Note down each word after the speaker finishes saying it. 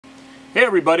Hey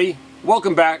everybody,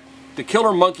 welcome back to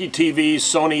Killer Monkey TV's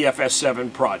Sony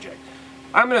FS7 project.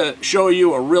 I'm going to show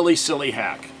you a really silly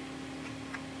hack.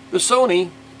 The Sony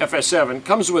FS7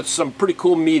 comes with some pretty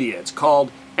cool media. It's called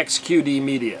XQD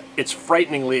media. It's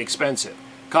frighteningly expensive.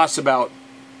 Costs about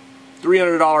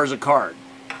 $300 a card.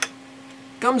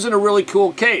 Comes in a really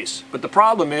cool case, but the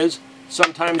problem is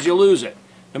sometimes you lose it.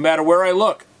 No matter where I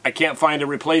look, I can't find a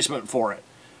replacement for it.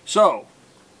 So,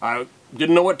 I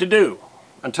didn't know what to do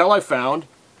until I found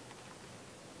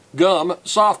gum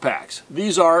soft packs.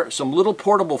 These are some little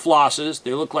portable flosses.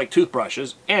 They look like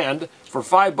toothbrushes, and for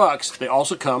 $5 they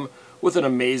also come with an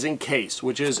amazing case,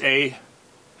 which is a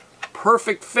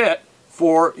perfect fit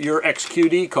for your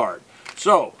XQD card.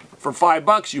 So for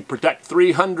 $5 you protect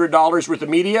 $300 worth of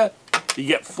media. You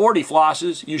get 40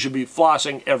 flosses. You should be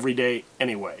flossing every day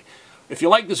anyway. If you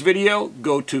like this video,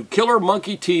 go to Killer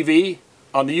Monkey TV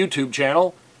on the YouTube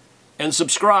channel and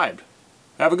subscribe.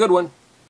 Have a good one.